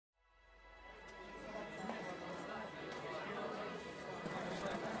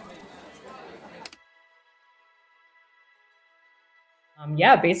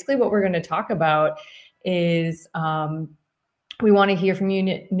Yeah, basically what we're going to talk about is we want to hear from you,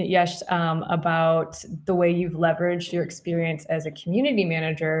 Nityesh, about the way you've leveraged your experience as a community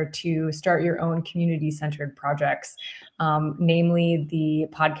manager to start your own community-centered projects, namely the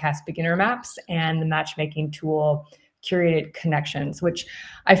podcast beginner maps and the matchmaking tool Curated Connections, which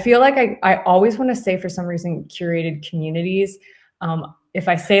I feel like I always want to say, for some reason, curated communities. If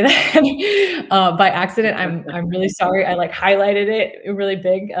I say that by accident, I'm really sorry. I like highlighted it really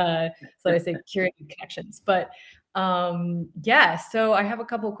big, so I say curated connections. But yeah, so I have a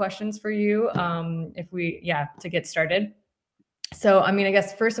couple of questions for you, to get started. So, I mean, I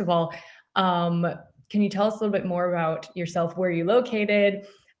guess first of all, can you tell us a little bit more about yourself, where you're located,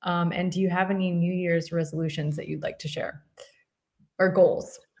 and do you have any New Year's resolutions that you'd like to share, or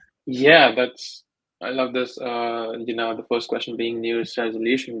goals? Yeah, I love this, the first question being New Year's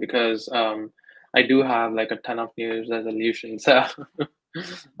resolution because I do have like a ton of New Year's resolutions. So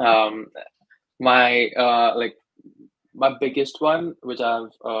um, my like my biggest one, which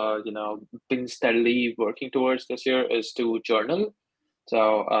I've been steadily working towards this year, is to journal.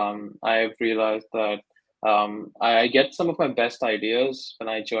 So I've realized that I get some of my best ideas when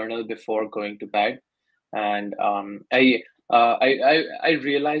I journal before going to bed, and I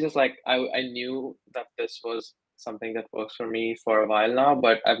realized it's like I knew that this was something that works for me for a while now,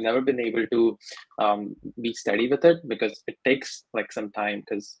 but I've never been able to be steady with it because it takes like some time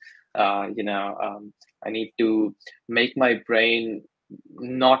because I need to make my brain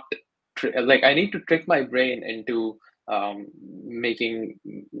not I need to trick my brain into making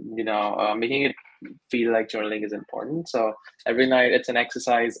it feel like journaling is important. So every night it's an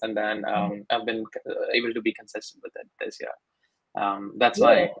exercise, and then I've been able to be consistent with it this year. That's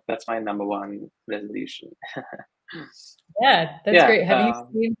my number one resolution. Yeah, that's Yeah. great.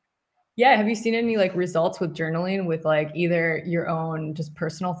 Have you seen any like results with journaling, with like either your own just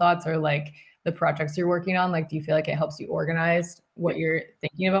personal thoughts or like the projects you're working on? Like, do you feel like it helps you organize what you're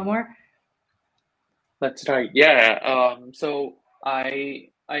thinking about more? That's right. Yeah. So I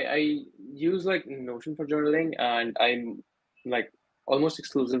use like Notion for journaling, and I'm like almost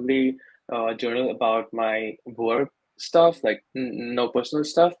exclusively journal about my work stuff, like no personal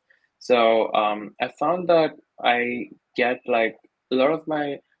stuff. So I found that I get like a lot of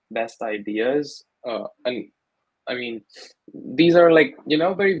my best ideas, and I mean, these are like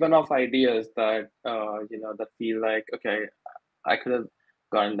very one-off ideas that that feel like okay, I could have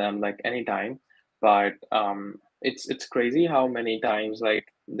gotten them like anytime, but it's crazy how many times like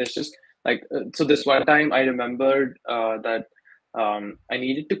there's just so this one time I remembered that I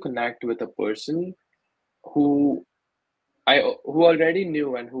needed to connect with a person who who already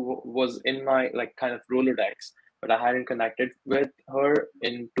knew and who was in my like kind of Rolodex, but I hadn't connected with her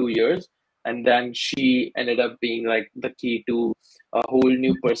in 2 years. And then she ended up being like the key to a whole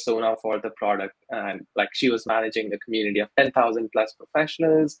new persona for the product. And like she was managing a community of 10,000 plus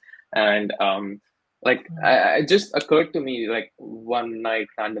professionals. And it just occurred to me like one night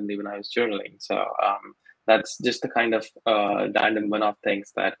randomly when I was journaling. So that's just the kind of random one-off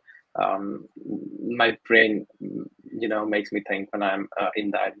things that my brain makes me think when I'm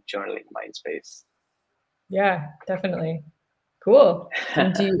in that journaling mind space. Yeah, definitely. Cool.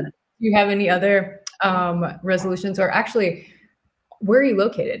 And do you have any other resolutions, or actually, where are you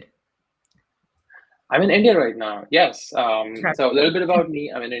located? I'm in India right now. Yes. Okay. So a little bit about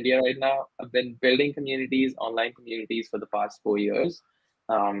me. I'm in India right now. I've been building communities, online communities, for the past 4 years.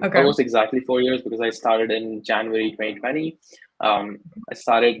 Okay. Almost exactly 4 years because I started in January 2020. I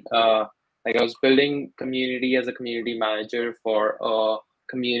started I was building community as a community manager for a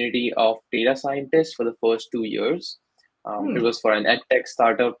community of data scientists for the first 2 years. It was for an edtech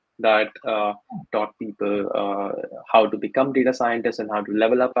startup that taught people how to become data scientists and how to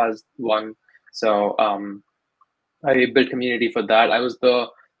level up as one. So I built community for that. I was the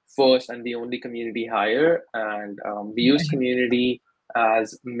first and the only community hire, and we used community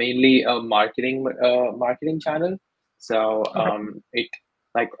as mainly a marketing channel. So it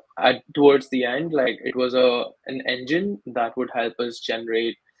like towards the end, like it was an engine that would help us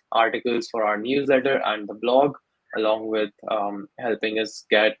generate articles for our newsletter and the blog, along with helping us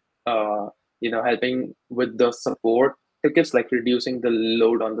get helping with the support tickets, like reducing the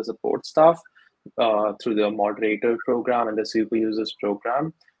load on the support staff through the moderator program and the super users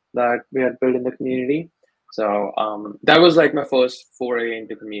program that we had built in the community. So that was like my first foray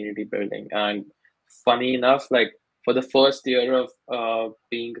into community building. And funny enough, like for the first year of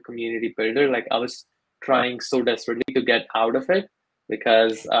being a community builder, like I was trying so desperately to get out of it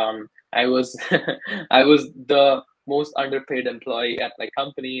because I was I was the most underpaid employee at my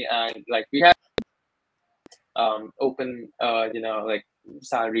company, and like we had open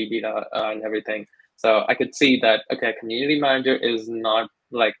salary data and everything. So I could see that, okay, community manager is not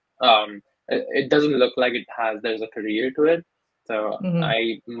like, it doesn't look like there's a career to it. So Mhm.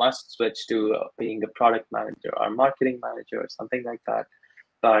 I must switch to being a product manager or marketing manager or something like that.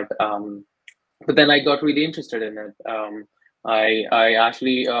 But but then I got really interested in it. I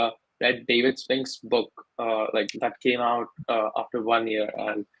actually read David Spink's book, like that came out after 1 year,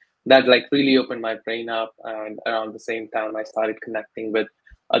 and that like really opened my brain up. And around the same time, I started connecting with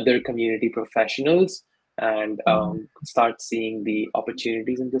other community professionals and Mhm. start seeing the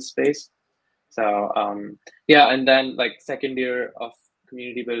opportunities in this space. So yeah, and then like second year of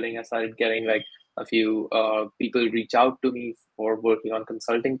community building, I started getting like a few people reach out to me for working on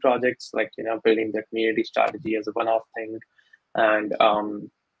consulting projects, like building their community strategy as a one-off thing, and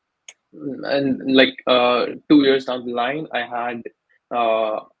like 2 years down the line, I had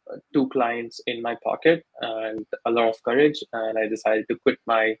uh, two clients in my pocket and a lot of courage, and I decided to quit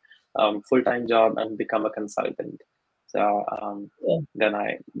my full-time job and become a consultant. So Cool. then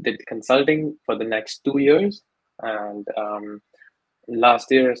I did consulting for the next 2 years, and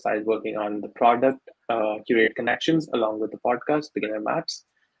last year I started working on the product, Curated Connections, along with the podcast, Beginner Maps.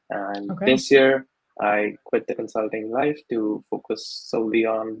 And Okay. this year I quit the consulting life to focus solely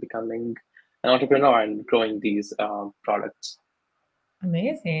on becoming an entrepreneur and growing these products.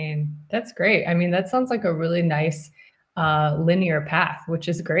 Amazing. That's great. I mean, that sounds like a really nice linear path, which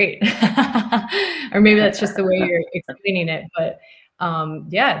is great. Or maybe that's just the way you're explaining it. But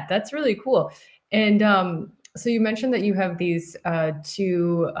yeah, that's really cool. And so you mentioned that you have these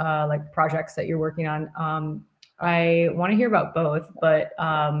two like projects that you're working on. I want to hear about both, but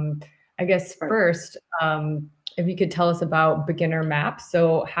I guess Right. first, if you could tell us about Beginner Maps.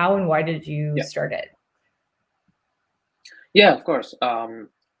 So how and why did you Yeah. start it? Yeah, of course.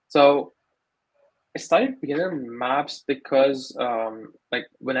 So I started beginner maps because like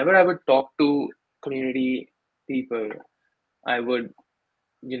whenever I would talk to community people, I would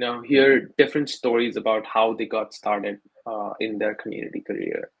hear different stories about how they got started in their community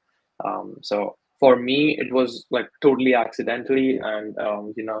career. So for me, it was like totally accidentally and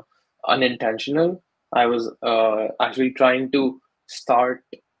unintentional. I was actually trying to start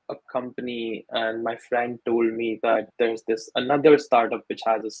a company, and my friend told me that there's this another startup which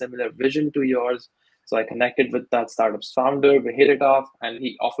has a similar vision to yours. So I connected with that startup's founder. We hit it off, and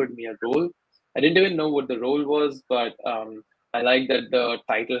he offered me a role. I didn't even know what the role was, but I like that the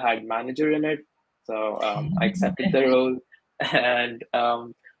title had manager in it, so I accepted the role, and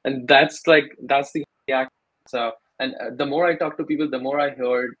that's the act. So and the more I talk to people, the more I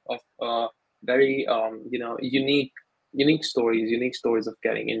heard of very unique stories of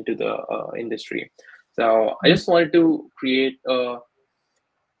getting into the industry. So I just wanted to create a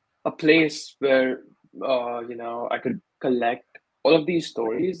place where I could collect all of these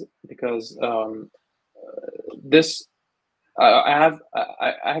stories because this I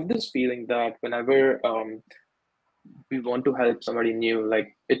have this feeling that whenever we want to help somebody new,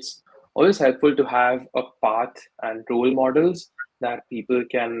 like it's always helpful to have a path and role models that people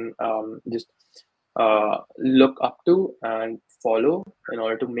can just look up to and follow in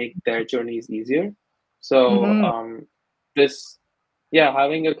order to make their journeys easier. So Mhm. this, yeah,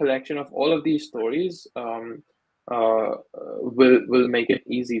 having a collection of all of these stories will make it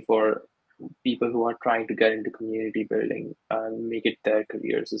easy for people who are trying to get into community building and make it their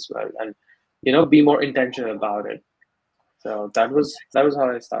careers as well, and be more intentional about it. So that was how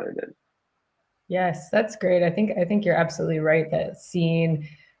I started it. Yes, that's great. I think you're absolutely right that seeing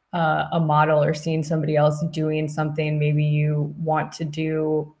a model or seeing somebody else doing something maybe you want to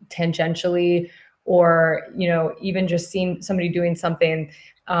do tangentially, or even just seeing somebody doing something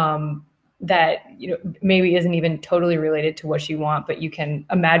that maybe isn't even totally related to what you want, but you can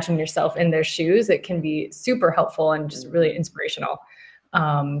imagine yourself in their shoes. It can be super helpful and just really inspirational.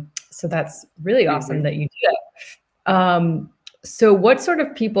 So that's really awesome Mm-hmm. that you do that. So what sort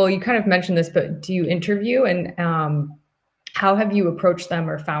of people, you kind of mentioned this, but do you interview, and how have you approached them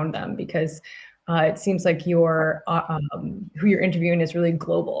or found them? Because it seems like who you're interviewing is really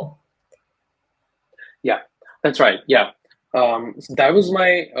global. Yeah, that's right. Yeah. So that was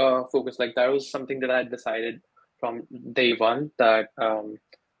my focus. Like that was something that I had decided from day one that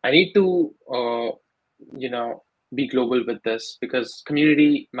I need to, you know, be global with this because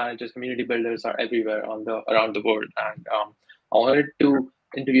community managers, community builders are everywhere around the world, and I wanted to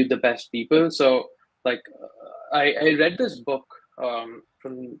interview the best people. So, like, I read this book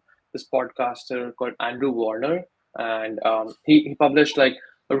from this podcaster called Andrew Warner, and he published like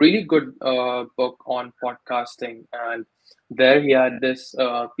a really good book on podcasting. And there he had this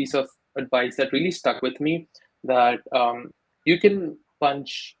piece of advice that really stuck with me that you can.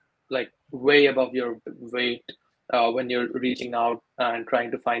 punch like way above your weight when you're reaching out and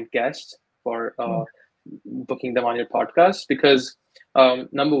trying to find guests for booking them on your podcast, because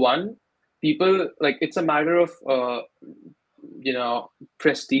number one, people like it's a matter of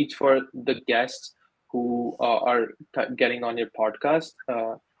prestige for the guests who are getting on your podcast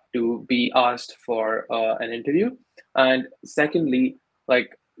to be asked for an interview. And secondly, like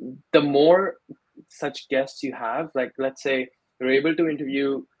the more such guests you have, like let's say you're able to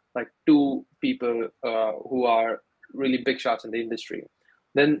interview like two people who are really big shots in the industry,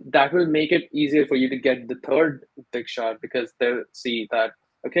 then that will make it easier for you to get the third big shot, because they'll see that,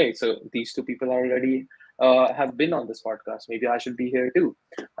 okay, so these two people already have been on this podcast. Maybe I should be here too.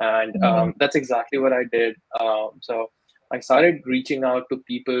 And that's exactly what I did. So I started reaching out to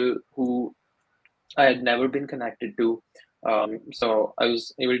people who I had never been connected to. So I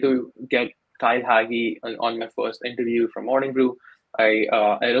was able to get Kyle Haggy on my first interview from Morning Brew. I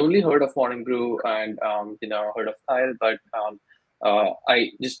had only heard of Morning Brew and heard of Kyle, but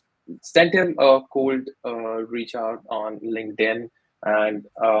I just sent him a cold reach out on LinkedIn, and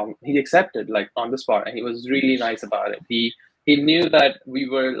he accepted like on the spot, and he was really nice about it. He knew that we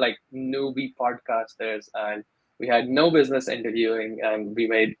were like newbie podcasters and we had no business interviewing, and we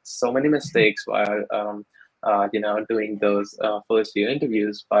made so many mistakes while doing those first few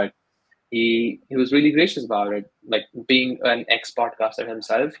interviews. But he was really gracious about it. Like being an ex podcaster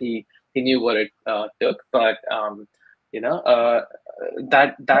himself, he knew what it took, but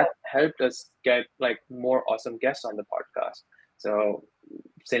that helped us get like more awesome guests on the podcast. So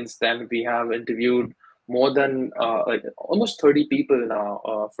since then, we have interviewed more than like almost 30 people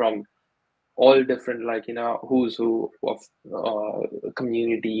now from all different, like who's who of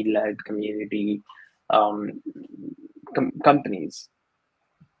community-led community um, companies.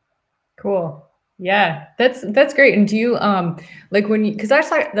 Cool. Yeah, that's great. And do you like when you, because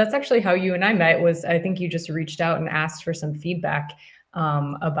that's actually how you and I met, was I think you just reached out and asked for some feedback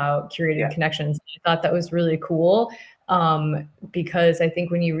about Curated Connections. I thought that was really cool because I think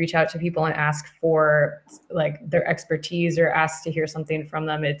when you reach out to people and ask for like their expertise or ask to hear something from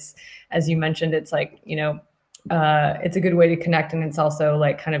them, it's, as you mentioned, it's like, it's a good way to connect, and it's also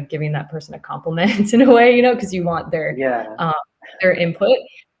like kind of giving that person a compliment in a way, because you want their input.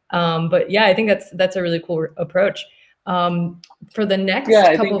 But yeah, I think that's a really cool approach. For the next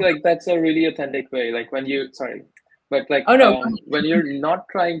I think like that's a really authentic way. Like when you when you're not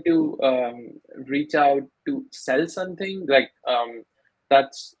trying to reach out to sell something, like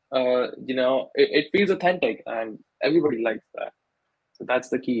that's it feels authentic and everybody likes that. So that's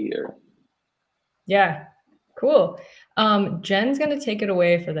the key here. Yeah, cool. Jen's going to take it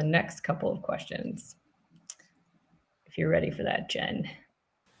away for the next couple of questions. If you're ready for that, Jen.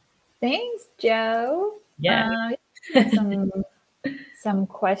 Thanks, Joe. Yeah. Some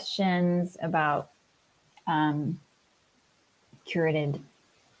questions about curated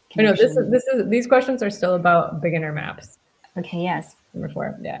connections. No, these questions are still about beginner maps. Okay, yes. Number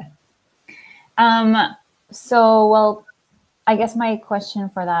 4, yeah. So, well, I guess my question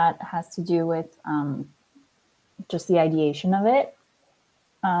for that has to do with just the ideation of it,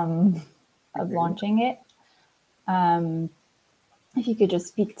 of launching it. If you could just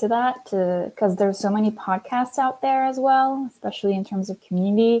speak to that, because there's so many podcasts out there as well, especially in terms of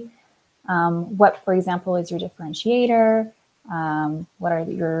community. What, for example, is your differentiator?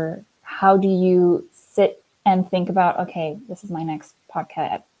 How do you sit and think about, okay, this is my next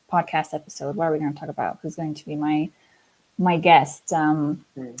podcast episode. What are we going to talk about? Who's going to be my guest?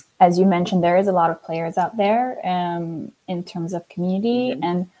 As you mentioned, there is a lot of players out there in terms of community,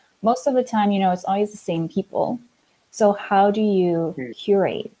 and most of the time, it's always the same people. So how do you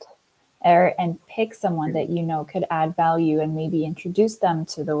curate and pick someone that could add value and maybe introduce them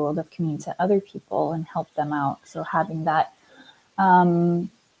to the world of community to other people and help them out? So having that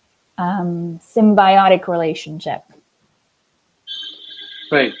symbiotic relationship.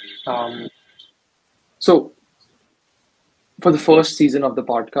 Right. So for the first season of the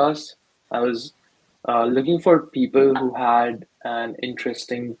podcast, I was looking for people who had an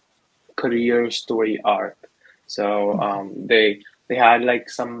interesting career story arc. So they had like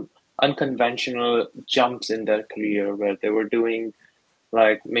some unconventional jumps in their career where they were doing,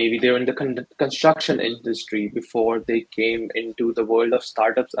 like maybe they were in the construction industry before they came into the world of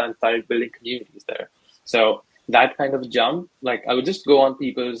startups and started building communities there. So that kind of jump, like I would just go on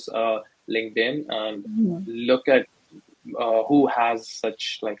people's LinkedIn and look at who has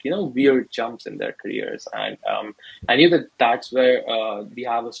such like weird jumps in their careers, and I knew that that's where we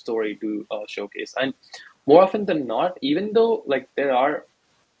have a story to showcase. And more often than not, even though like there are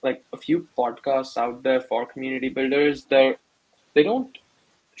like a few podcasts out there for community builders, there they don't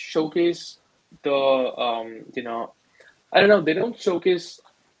showcase the I don't know, they don't showcase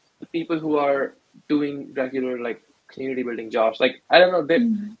the people who are doing regular like community building jobs. Like I don't know,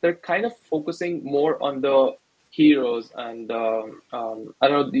 they're kind of focusing more on the heroes and I don't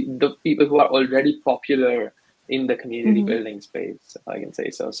know, the people who are already popular in the community building space, I can say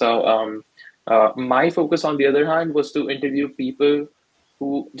so. So my focus on the other hand was to interview people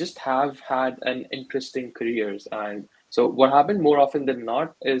who just have had an interesting careers. And so what happened more often than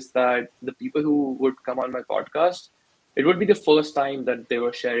not is that the people who would come on my podcast, it would be the first time that they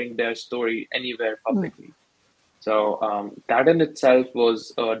were sharing their story anywhere publicly. So that in itself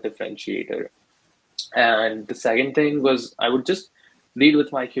was a differentiator. And the second thing was I would just lead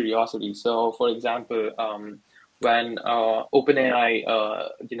with my curiosity. So for example, when OpenAI,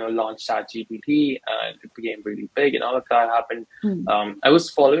 launched ChatGPT and it became really big and all of that happened, I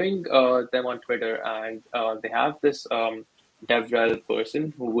was following them on Twitter, and they have this DevRel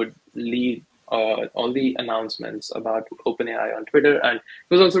person who would lead all the announcements about OpenAI on Twitter, and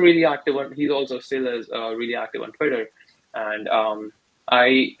he was also really active on. He's also still is really active on Twitter, and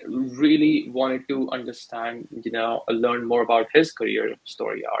I really wanted to understand, learn more about his career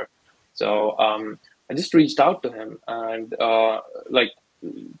story arc. So I just reached out to him, and like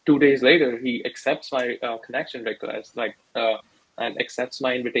 2 days later, he accepts my connection request, and accepts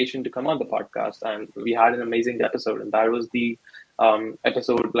my invitation to come on the podcast. And we had an amazing episode, and that was the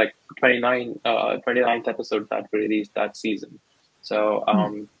episode like 29th episode that we released that season. So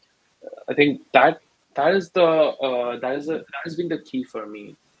I think that has been the key for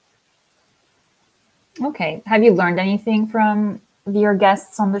me. Okay. Have you learned anything from your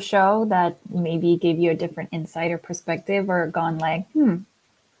guests on the show that maybe gave you a different insight or perspective, or gone like, didn't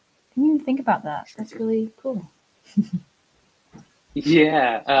even think about that. That's really cool.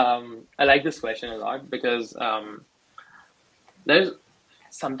 Yeah, I like this question a lot because there's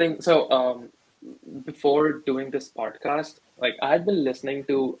something. So before doing this podcast, like I had been listening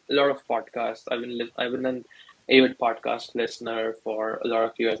to a lot of podcasts. I've been an avid podcast listener for a lot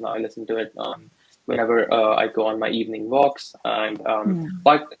of years now. I listen to it whenever I go on my evening walks, and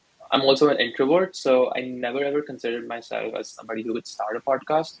but I'm also an introvert, so I never ever considered myself as somebody who would start a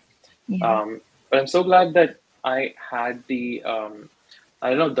podcast. Yeah. But I'm so glad that I had the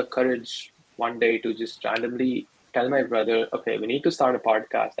the courage one day to just randomly tell my brother, okay, we need to start a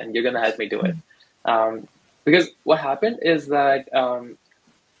podcast, and you're gonna help me do it. Because what happened is that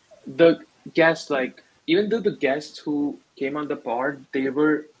the guests, like even though the guests who came on the pod, they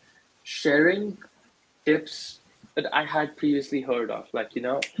were sharing tips that I had previously heard of. Like,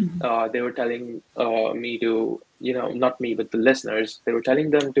 they were telling me to, not me, but the listeners, they were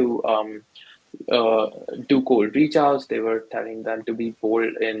telling them to do cold reach outs. They were telling them to be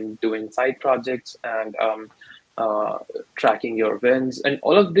bold in doing side projects and tracking your wins, and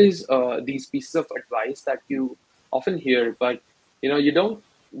all of these pieces of advice that you often hear, but you don't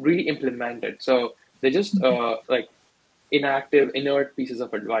really implement it. So they're just like inactive, inert pieces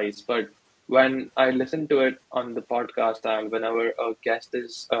of advice. But when I listen to it on the podcast, and whenever a guest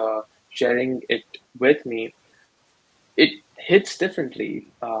is sharing it with me, it hits differently.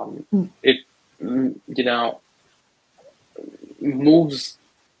 It moves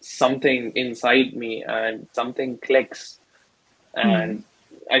something inside me, and something clicks, and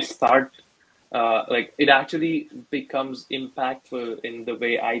I start it actually becomes impactful in the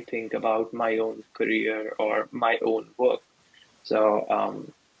way I think about my own career or my own work. So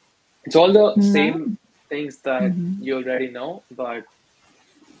it's all the same things that you already know, but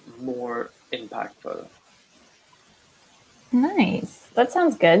more impactful. Nice. That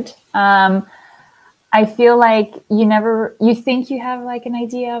sounds good. I feel like you think you have like an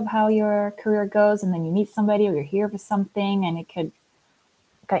idea of how your career goes, and then you meet somebody or you're here for something, and it could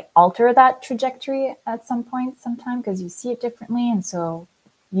alter that trajectory at some point sometime because you see it differently, and so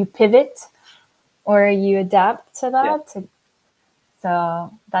you pivot or you adapt to that. Yeah.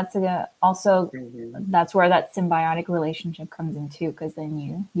 So that's that's where that symbiotic relationship comes in too, because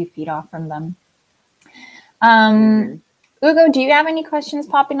then you feed off from them. Ugo, do you have any questions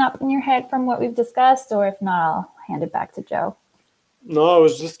popping up in your head from what we've discussed? Or if not, I'll hand it back to Joe. No, I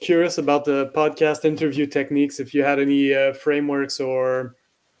was just curious about the podcast interview techniques. If you had any frameworks or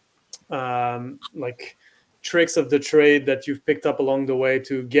like tricks of the trade that you've picked up along the way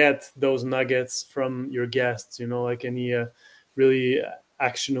to get those nuggets from your guests, like any really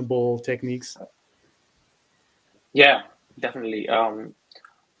actionable techniques. Yeah, definitely.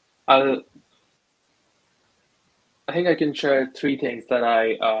 I think I can share 3 things that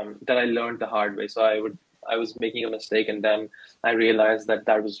I learned the hard way. So I was making a mistake, and then I realized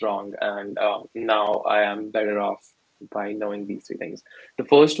that was wrong, and now I am better off by knowing these three things. The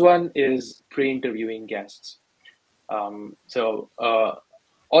first one is pre-interviewing guests. So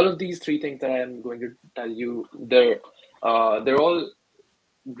all of these three things that I'm going to tell you, they're all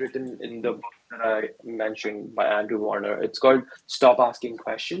written in the book that I mentioned by Andrew Warner. It's called Stop Asking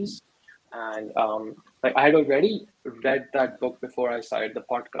Questions. And like I had already read that book before I started the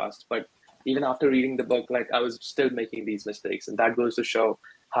podcast, but even after reading the book, like I was still making these mistakes. And that goes to show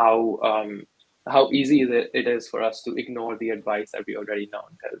how easy it is for us to ignore the advice that we already know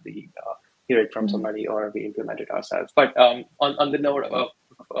until we hear it from somebody or we implement it ourselves. But on the note of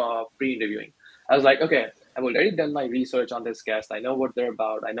pre-interviewing, I was like, okay, I've already done my research on this guest. I know what they're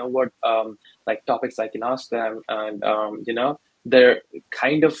about. I know what like topics I can ask them, and you know, they're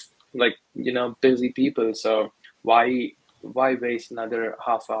kind of like, you know, busy people. So why waste another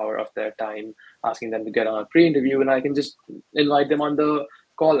half hour of their time asking them to get on a pre-interview when I can just invite them on the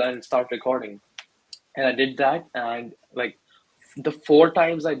call and start recording? And I did that, and like the 4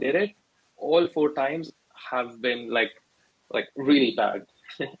 times I did it, all 4 times have been like really bad.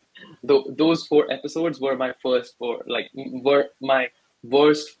 Those 4 episodes were my were my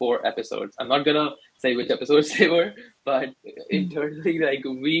worst 4 episodes. I'm not gonna say which episodes they were, but internally, like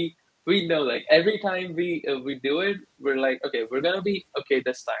we know, like every time we do it, we're like, okay, we're gonna be okay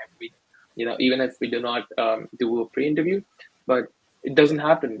this time. We, you know, even if we do not do a pre-interview, but it doesn't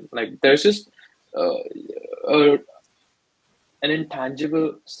happen. Like there's just an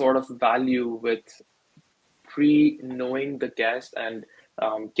intangible sort of value with pre-knowing the guest and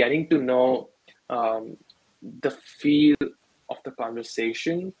getting to know the feel of the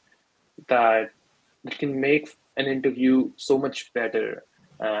conversation that can make an interview so much better,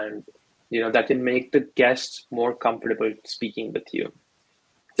 and you know, that can make the guest more comfortable speaking with you.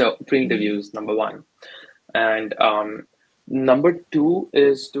 So pre-interview is number 1, and number 2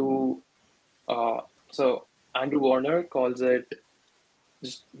 is to so Andrew Warner calls it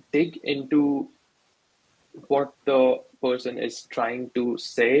just dig into what the person is trying to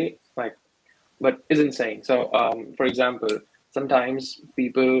say, like, but isn't saying. So for example, sometimes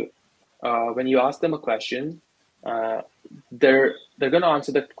people when you ask them a question, they're gonna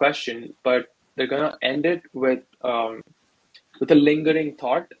answer the question, but they're gonna end it with a lingering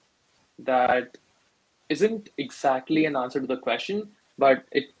thought that isn't exactly an answer to the question, but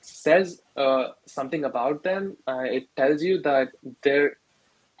it says something about them. It tells you that they're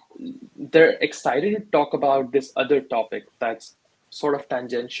excited to talk about this other topic that's sort of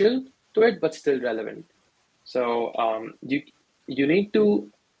tangential to it, but still relevant. So you need to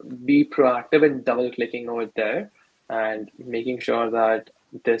be proactive in double clicking over there and making sure that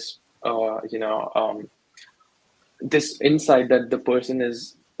this this insight that the person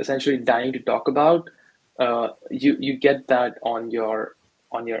is essentially dying to talk about, you get that on your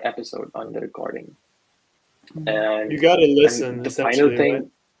episode, on the recording. And you gotta listen. And the final thing, right?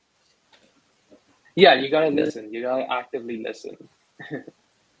 Yeah, you gotta listen. You gotta actively listen.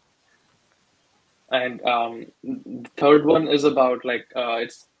 And the third one is about like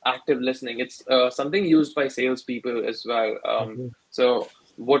it's active listening. It's something used by salespeople as well. So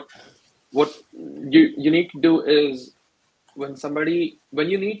what you need to do is when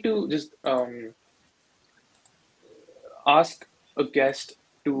you need to just ask a guest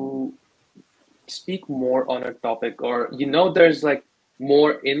to speak more on a topic, or you know there's like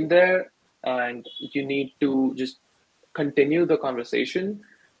more in there, and you need to just continue the conversation.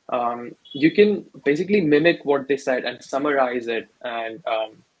 You can basically mimic what they said and summarize it, and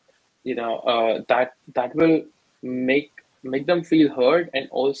that will make them feel heard and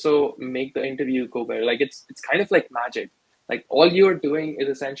also make the interview go better. Like it's kind of like magic. Like all you're doing is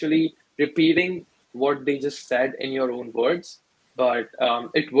essentially repeating what they just said in your own words, but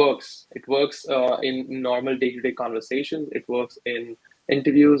it works. It works in normal day-to-day conversations. It works in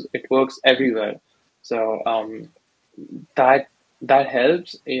interviews. It works everywhere. So that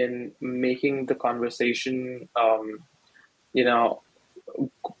helps in making the conversation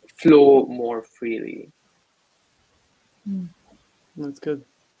flow more freely. That's good.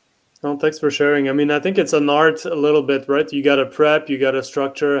 Well, thanks for sharing. I mean, I think it's an art a little bit, right? You got to prep, you got to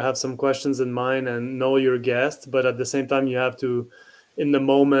structure, have some questions in mind and know your guest. But at the same time, you have to, in the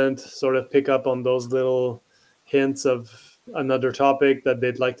moment, sort of pick up on those little hints of another topic that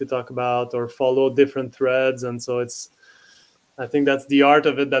they'd like to talk about or follow different threads. And so I think that's the art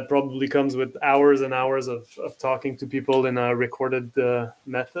of it that probably comes with hours and hours of talking to people in a recorded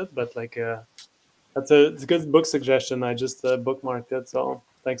method. But like, it's a good book suggestion. I just bookmarked it. So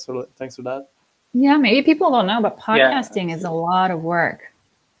thanks for that. Yeah, maybe people don't know, but podcasting is a lot of work.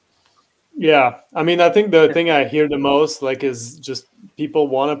 Yeah, I mean, I think the thing I hear the most like is just people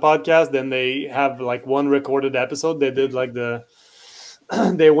want a podcast, then they have like one recorded episode. They did like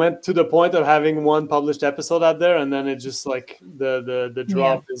they went to the point of having one published episode out there, and then it just like the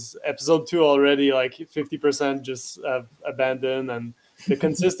drop is episode 2 already like 50% just abandoned, and the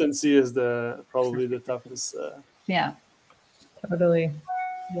consistency is probably the toughest. Yeah, totally.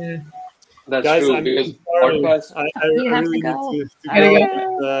 Yeah. That's Guys, true I'm because sorry. podcast. you have really to go. need to Gotta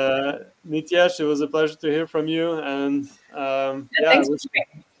go. Nityesh, it was a pleasure to hear from you, and yeah, Thanks it was for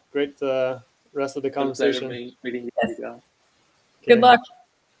great rest of the It's a pleasure conversation. meeting you. Yes. Rika. Good luck.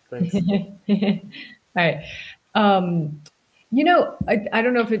 Thanks. All right. I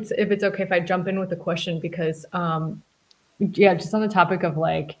don't know if it's okay if I jump in with a question, because just on the topic of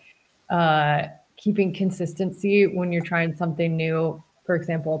like keeping consistency when you're trying something new, for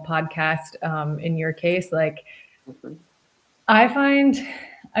example, a podcast, in your case, like I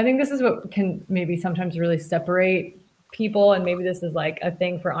think this is what can maybe sometimes really separate people, and maybe this is like a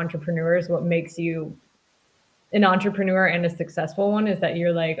thing for entrepreneurs. What makes you an entrepreneur and a successful one is that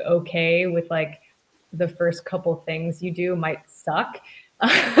you're like okay with like the first couple things you do might suck.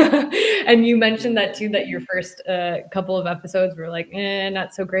 And you mentioned that too, that your first couple of episodes were like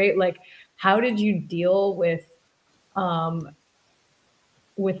not so great. Like, how did you deal with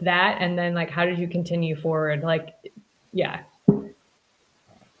that, and then like how did you continue forward? Like, yeah.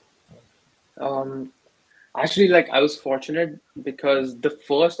 Actually, like I was fortunate because the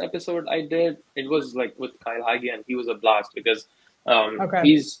first episode I did, it was like with Kyle Hage, and he was a blast because Okay.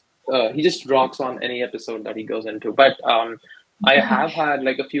 he just rocks on any episode that he goes into. But I have had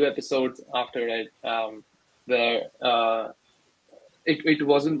like a few episodes after it where it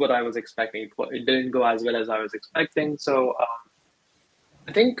wasn't what I was expecting. It didn't go as well as I was expecting. So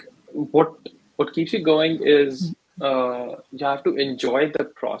I think what keeps you going is you have to enjoy the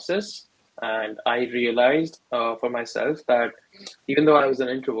process. And I realized for myself that even though I was an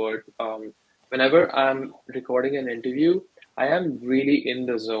introvert, whenever I'm recording an interview, I am really in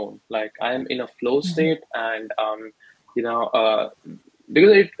the zone. Like I am in a flow state, and because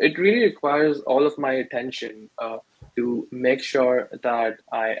it really requires all of my attention to make sure that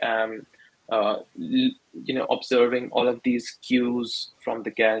I am observing all of these cues from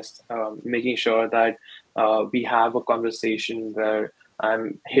the guest, making sure that we have a conversation where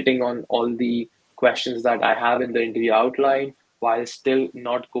I'm hitting on all the questions that I have in the interview outline while still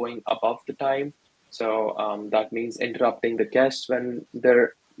not going above the time. So that means interrupting the guests when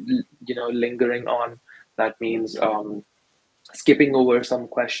they're lingering on. That means skipping over some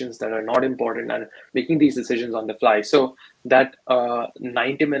questions that are not important and making these decisions on the fly. So that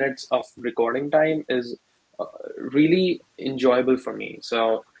 90 minutes of recording time is really enjoyable for me.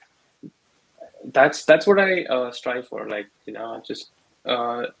 So that's what I strive for. Like just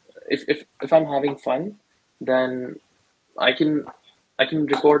if I'm having fun, then I can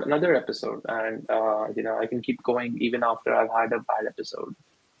record another episode, and I can keep going even after I've had a bad episode.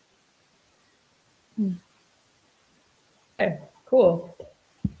 Okay, cool.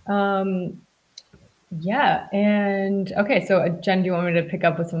 Yeah, and okay, so Jen, do you want me to pick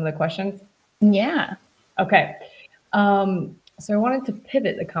up with some of the questions? Yeah. Okay. So I wanted to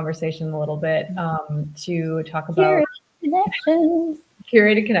pivot the conversation a little bit to talk about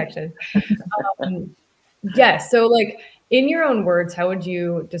curated connections. Yeah, so like in your own words, how would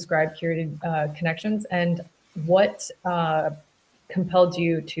you describe curated connections, and what compelled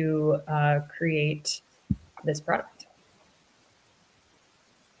you to create this product?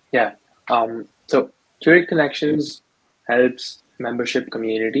 Yeah. So Curated Connections helps membership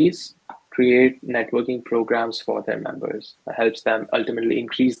communities create networking programs for their members. It helps them ultimately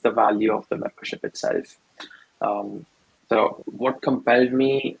increase the value of the membership itself. So what compelled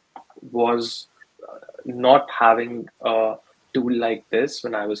me was not having a tool like this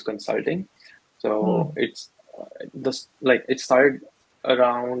when I was consulting. So it's it started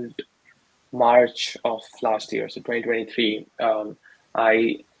around March of last year, so 2023.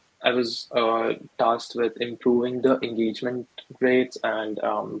 I was tasked with improving the engagement rates and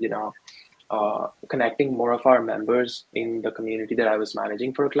connecting more of our members in the community that I was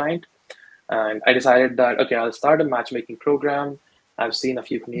managing for a client. And I decided that okay, I'll start a matchmaking program. I've seen a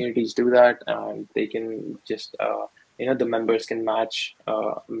few communities do that, and they can just the members can match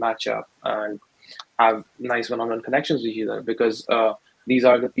up and have nice one-on-one connections with each other, because these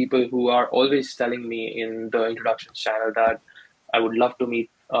are the people who are always telling me in the introductions channel that I would love to meet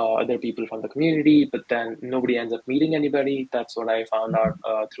other people from the community, but then nobody ends up meeting anybody. That's what I found out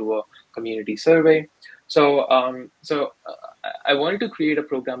through a community survey. So I wanted to create a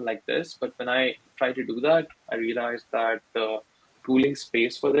program like this, but when I tried to do that, I realized that the tooling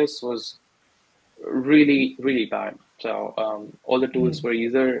space for this was really, really bad. So all the tools were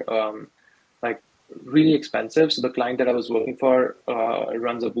either like really expensive. So the client that I was working for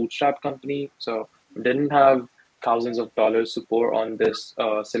runs a bootstrap company, so didn't have thousands of dollars to pour on this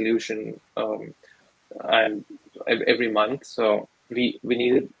solution and every month. So we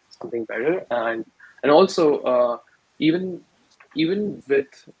needed something better, and also even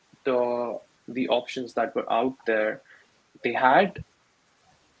with the options that were out there, they had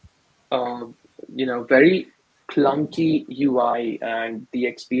very clunky UI, and the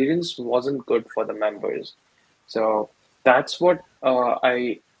experience wasn't good for the members. So that's what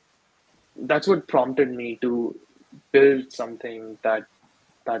that's what prompted me to build something that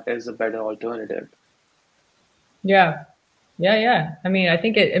is a better alternative. Yeah. I mean, I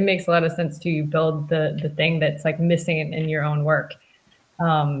think it makes a lot of sense to build the thing that's like missing in your own work.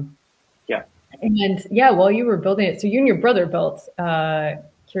 Yeah. And yeah, while you were building it, so you and your brother built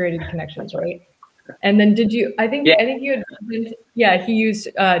Curated Connections, right? And then did you? I think you had mentioned, he used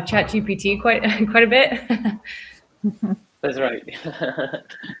ChatGPT quite a bit. That's right.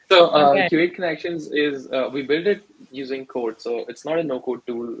 So Curated Connections is we built it using code, so it's not a no-code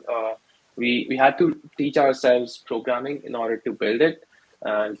tool. We had to teach ourselves programming in order to build it,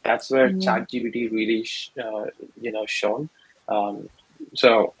 and that's where ChatGPT really shone.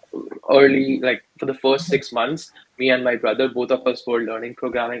 So early, like for the first 6 months, me and my brother, both of us were learning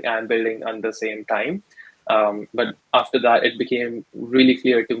programming and building at the same time. But after that, it became really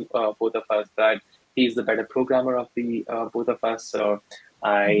clear to both of us that he's the better programmer of the both of us. So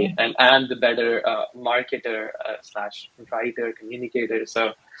I am the better marketer / writer, communicator.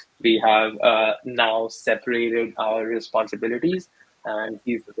 So we have now separated our responsibilities, and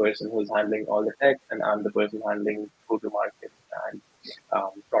he's the person who's handling all the tech, and I'm the person handling go-to-market and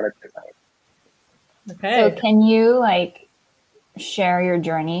product design. Okay. So can you share your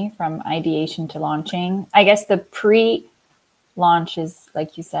journey from ideation to launching? I guess the pre-launch is,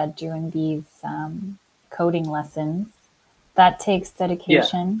 like you said, doing these coding lessons. That takes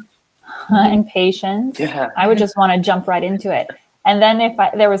dedication and patience. Yeah. I would just want to jump right into it. And then if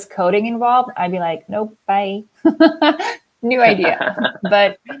there was coding involved, I'd be like, nope, bye. New idea.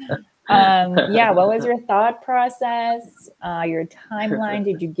 But what was your thought process, your timeline?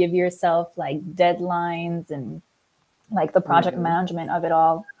 Did you give yourself deadlines and the project management of it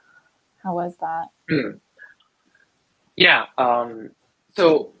all? How was that? Yeah.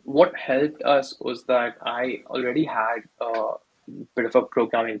 So what helped us was that I already had a bit of a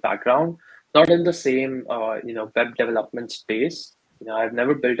programming background, not in the same web development space. I've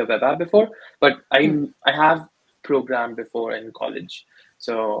never built a web app before, but I have programmed before in college.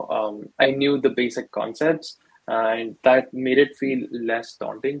 So I knew the basic concepts, and that made it feel less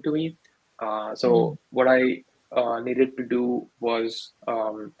daunting to me. So what I needed to do was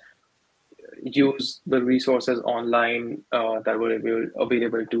use the resources online that were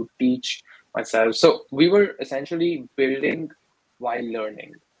available to teach myself. So we were essentially building while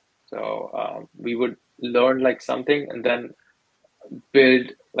learning. So we would learn something and then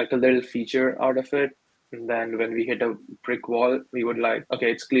build a little feature out of it. And then when we hit a brick wall, we would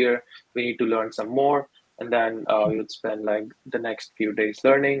okay, it's clear, we need to learn some more. And then we would spend the next few days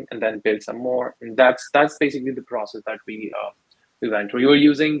learning and then build some more. And that's basically the process that we went through. We were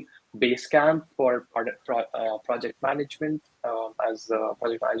using Basecamp for project management as a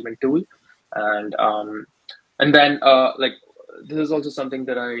project management tool. And then this is also something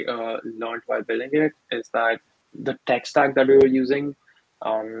that I learned while building it, is that the tech stack that we were using,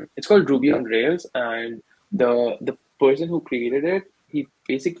 it's called Ruby on Rails, and the person who created it, he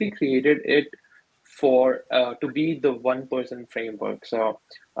basically created it for to be the one-person framework. So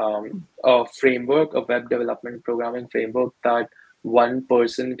a framework, a web development programming framework that one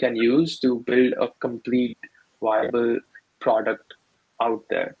person can use to build a complete viable product out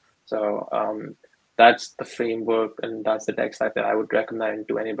there. So that's the framework, and that's the tech stack that I would recommend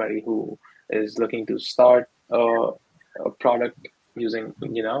to anybody who is looking to start a product using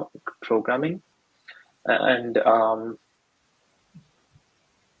programming. And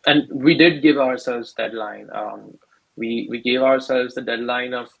we did give ourselves deadline. We gave ourselves the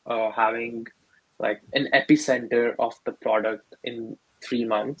deadline of having an epicenter of the product in 3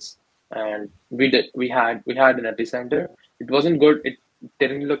 months, and we had an epicenter. It wasn't good. It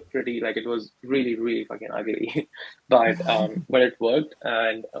didn't look pretty. It was really, really fucking ugly, but it worked,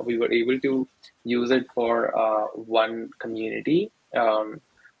 and we were able to use it for one community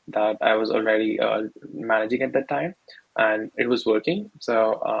that I was already managing at that time, and it was working.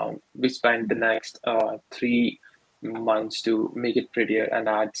 So we spent the next 3 months to make it prettier and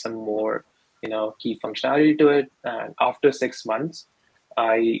add some more key functionality to it. And after 6 months,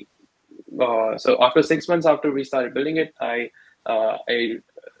 I so after 6 months after we started building it, I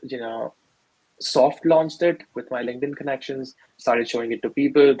soft launched it with my LinkedIn connections, started showing it to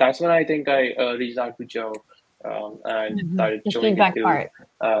people. That's when I think I reached out to Joe and started the showing feedback it to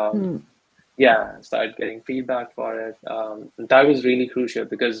part. yeah, started getting feedback for it. That was really crucial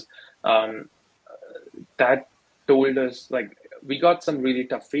because that told us, like, we got some really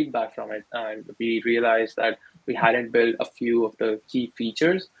tough feedback from it, and we realized that we hadn't built a few of the key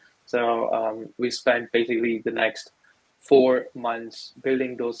features. So we spent basically the next 4 months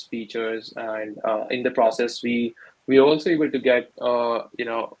building those features, and in the process, we were also able to get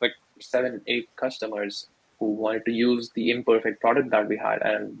like 7-8 customers who wanted to use the imperfect product that we had,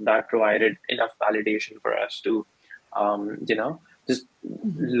 and that provided enough validation for us to just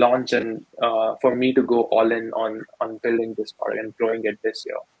launch and for me to go all in on building this product and growing it this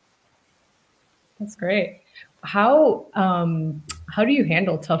year. That's great. How do you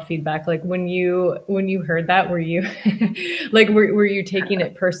handle tough feedback? Like when you heard that, were you like were you taking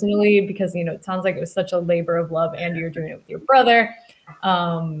it personally? Because it sounds like it was such a labor of love, and you're doing it with your brother.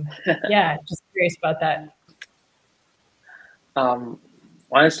 Yeah, just curious about that.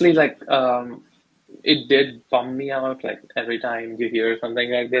 Honestly, like it did bum me out. Like every time you hear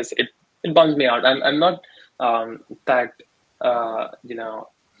something like this, it bums me out. I'm not that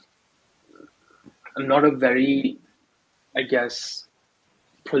I'm not a very, I guess,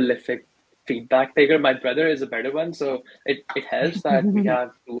 prolific feedback taker. My brother is a better one, so it helps that we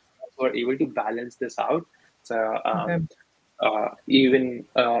have two who are able to balance this out. So Okay. even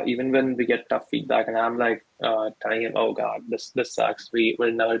when we get tough feedback, and I'm like telling him, "Oh God, this sucks.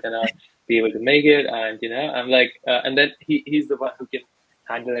 We're never gonna be able to make it," and I'm like, and then he's the one who can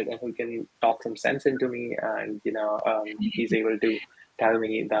handle it and who can talk some sense into me, and he's able to tell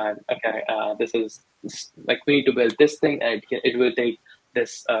me that, okay, this is like, we need to build this thing, and it will take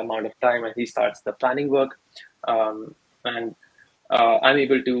this amount of time, and he starts the planning work, and I'm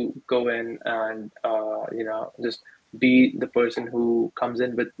able to go in and just be the person who comes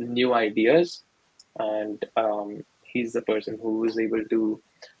in with new ideas, and he's the person who is able to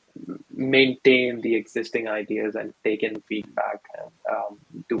maintain the existing ideas and take in feedback and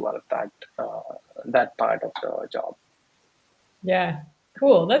do all of that part of the job. Yeah,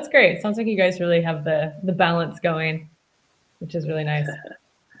 cool. That's great. Sounds like you guys really have the balance going, which is really nice.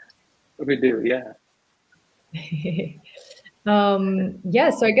 We do, yeah. Yeah,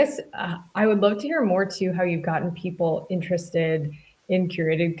 so I guess I would love to hear more too how you've gotten people interested in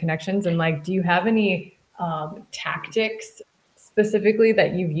curated connections, and like, do you have any tactics specifically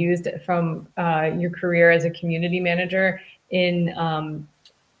that you've used from your career as a community manager in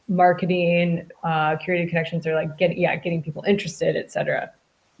marketing curated connections, or like getting people interested, etc.?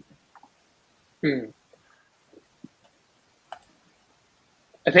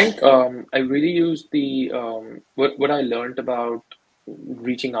 I think I really used the what I learned about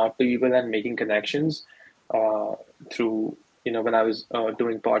reaching out to people and making connections through when I was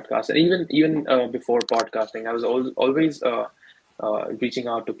doing podcasts, and even before podcasting, I was always reaching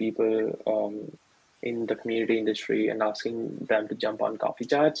out to people in the community industry and asking them to jump on coffee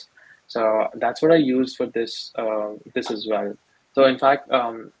chats. So that's what I used for this as well. So in fact,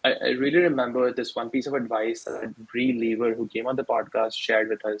 I really remember this one piece of advice that Bree Lever, who came on the podcast, shared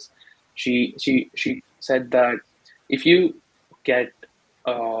with us. She said that if you get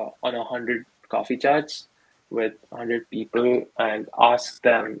on 100 coffee chats with 100 people and ask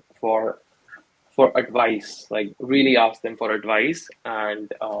them for advice, like really ask them for advice,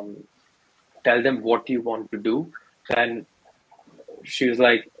 and tell them what you want to do, then she was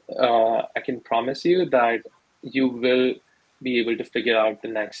like, I can promise you that you will be able to figure out the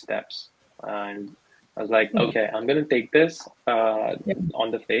next steps. And I was like, okay, I'm going to take this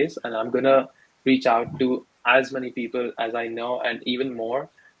on the face, and I'm going to reach out to as many people as I know, and even more,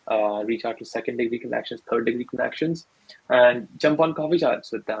 reach out to second-degree connections, third-degree connections, and jump on coffee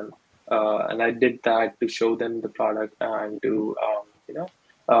chats with them. And I did that to show them the product and to,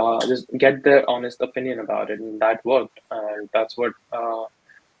 just get their honest opinion about it. And that worked. And that's what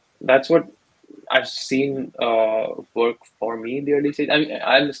I've seen work for me in the early stage. I mean,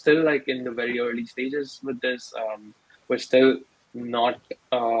 I'm still like in the very early stages with this. We're still not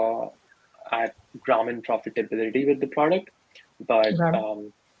at Grauman profitability with the product, but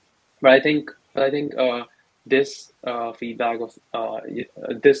I think this feedback of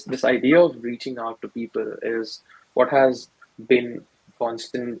this idea of reaching out to people is what has been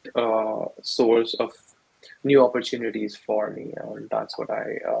constant source of new opportunities for me, and that's what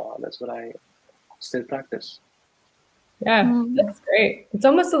I still practice. Yeah, that's great. It's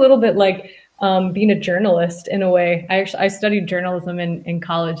almost a little bit like being a journalist in a way. I studied journalism in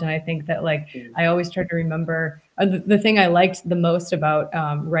college, and I think that like I always tried to remember the thing I liked the most about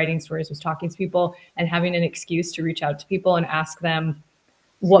writing stories was talking to people and having an excuse to reach out to people and ask them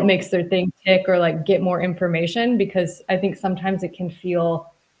what makes their thing tick or like get more information, because I think sometimes it can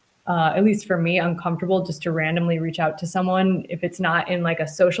feel, at least for me, uncomfortable just to randomly reach out to someone if it's not in like a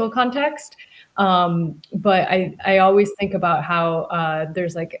social context. But I always think about how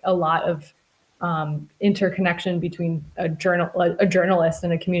there's like a lot of interconnection between a journalist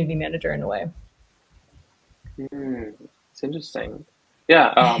and a community manager in a way. It's interesting.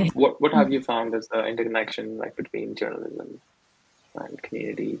 Yeah. What have you found as the interconnection like between journalism and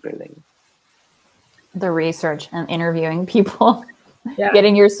community building? The research and interviewing people, Yeah.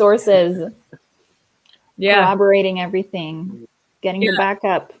 getting your sources, Yeah. corroborating everything, getting the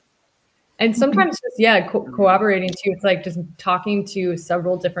backup. And sometimes just, cooperating too. It's like just talking to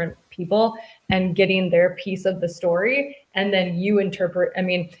several different people and getting their piece of the story. And then you interpret, I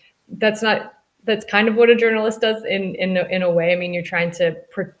mean, that's kind of what a journalist does in a way. I mean, you're trying to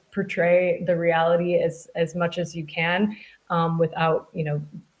portray the reality as much as you can without,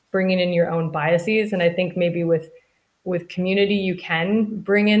 bringing in your own biases. And I think maybe with community, you can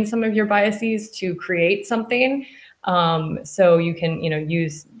bring in some of your biases to create something. So you can,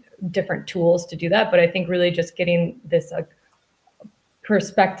 use different tools to do that. But I think really just getting this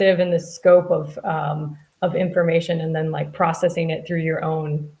perspective and the scope of information and then like processing it through your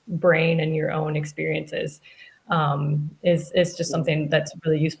own brain and your own experiences is just something that's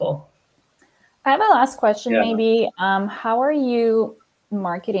really useful. I have a last question, maybe. How are you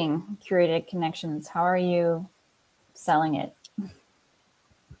marketing Curated Connections? How are you selling it?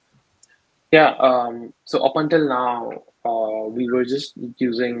 Yeah, so up until now, we were just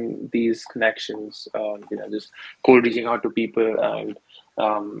using these connections, just cold reaching out to people and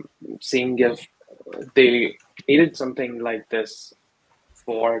seeing if they needed something like this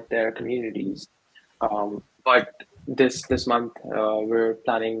for their communities. But this month, we're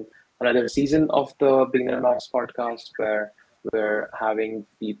planning another season of the Beginner Maps podcast where we're having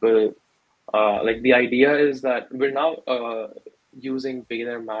people, like the idea is that we're now using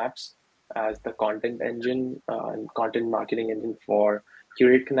Beginner Maps as the content engine and content marketing engine for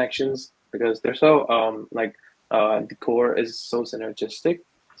Curated Connections, because they're so the core is so synergistic.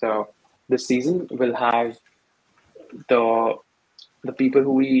 So this season will have the people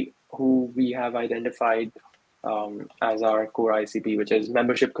who we have identified as our core ICP, which is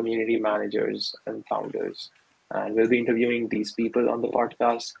membership community managers and founders. And we'll be interviewing these people on the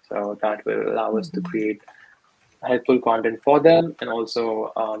podcast. So that will allow us to create helpful content for them and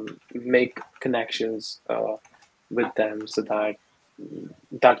also make connections with them so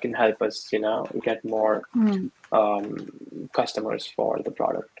that can help us, get more customers for the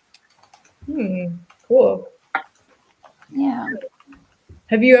product. Cool. Yeah.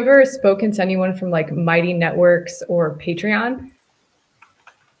 Have you ever spoken to anyone from like Mighty Networks or Patreon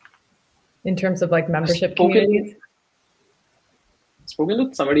in terms of like membership communities? Spoken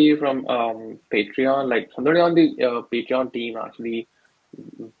with somebody from Patreon, like somebody on the Patreon team actually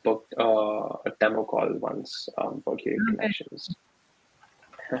booked a demo call once for Curated Connections.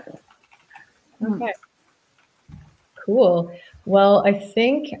 Okay. Cool. Well, I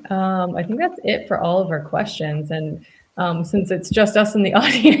think that's it for all of our questions. And since it's just us in the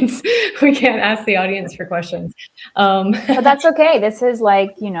audience, we can't ask the audience for questions. But that's okay. This is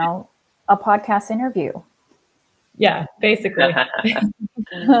like, a podcast interview. Yeah, basically. Exactly.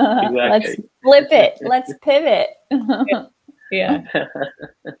 Let's flip it. Let's pivot. Yeah.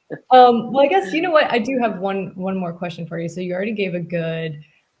 Well, I guess, you know what? I do have one more question for you. So you already gave a good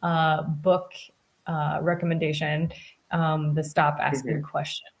book recommendation, the Stop Asking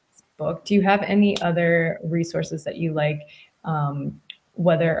Questions book. Do you have any other resources that you like,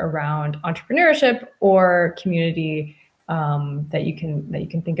 whether around entrepreneurship or community, that you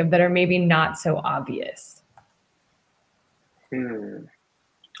can think of that are maybe not so obvious?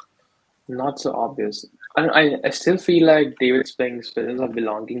 Not so obvious. I still feel like David Spring's Business of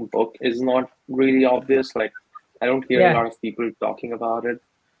Belonging book is not really obvious. Like, I don't hear a lot of people talking about it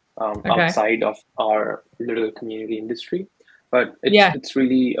outside of our little community industry, but it's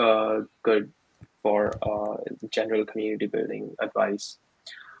really good for general community building advice.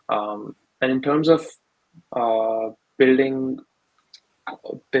 And in terms of building a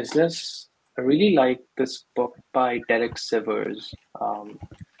business, I really like this book by Derek Sivers.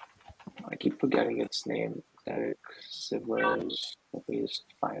 I keep forgetting its name. Derek Sivers. Let me just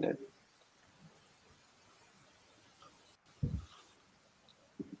find it.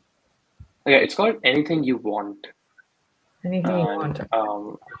 Okay, it's called Anything You Want. Anything You Want.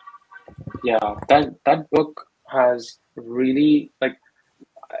 Yeah, that book has really like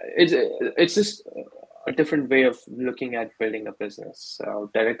it's just a different way of looking at building a business. So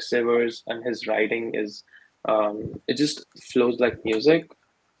Derek Sivers and his writing is it just flows like music.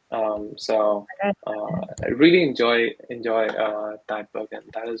 So I really enjoy that book, and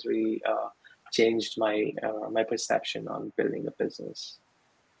that has really changed my my perception on building a business.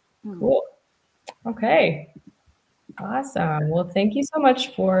 Cool. Okay. Awesome. Well, thank you so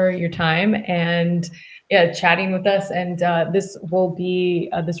much for your time and chatting with us. And this will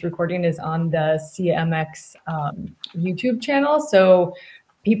be this recording is on the CMX YouTube channel, so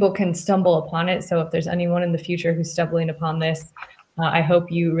people can stumble upon it. So if there's anyone in the future who's stumbling upon this, I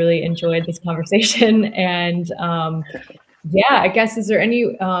hope you really enjoyed this conversation. And I guess, is there any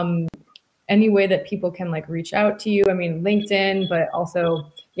way that people can like reach out to you? I mean, LinkedIn, but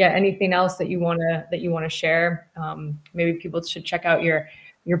also, anything else that you wanna share? Maybe people should check out your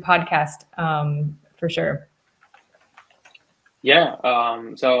podcast for sure. Yeah,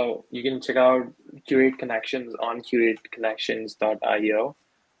 so you can check out Curated Connections on curatedconnections.io.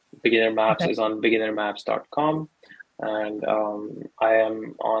 Beginner Maps is on beginnermaps.com, and I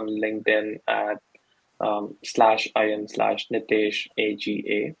am on LinkedIn at /IN/Nityesh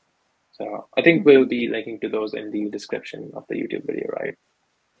AGA. So I think we'll be linking to those in the description of the YouTube video, right?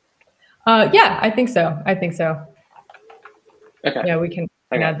 Yeah, I think so. Okay. Yeah, we can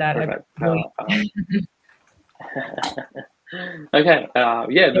add that. Okay.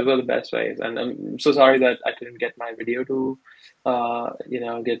 Those are the best ways. And I'm so sorry that I couldn't get my video to,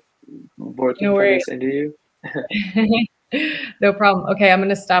 get working for this interview. No problem. Okay, I'm going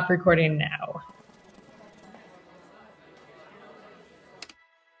to stop recording now.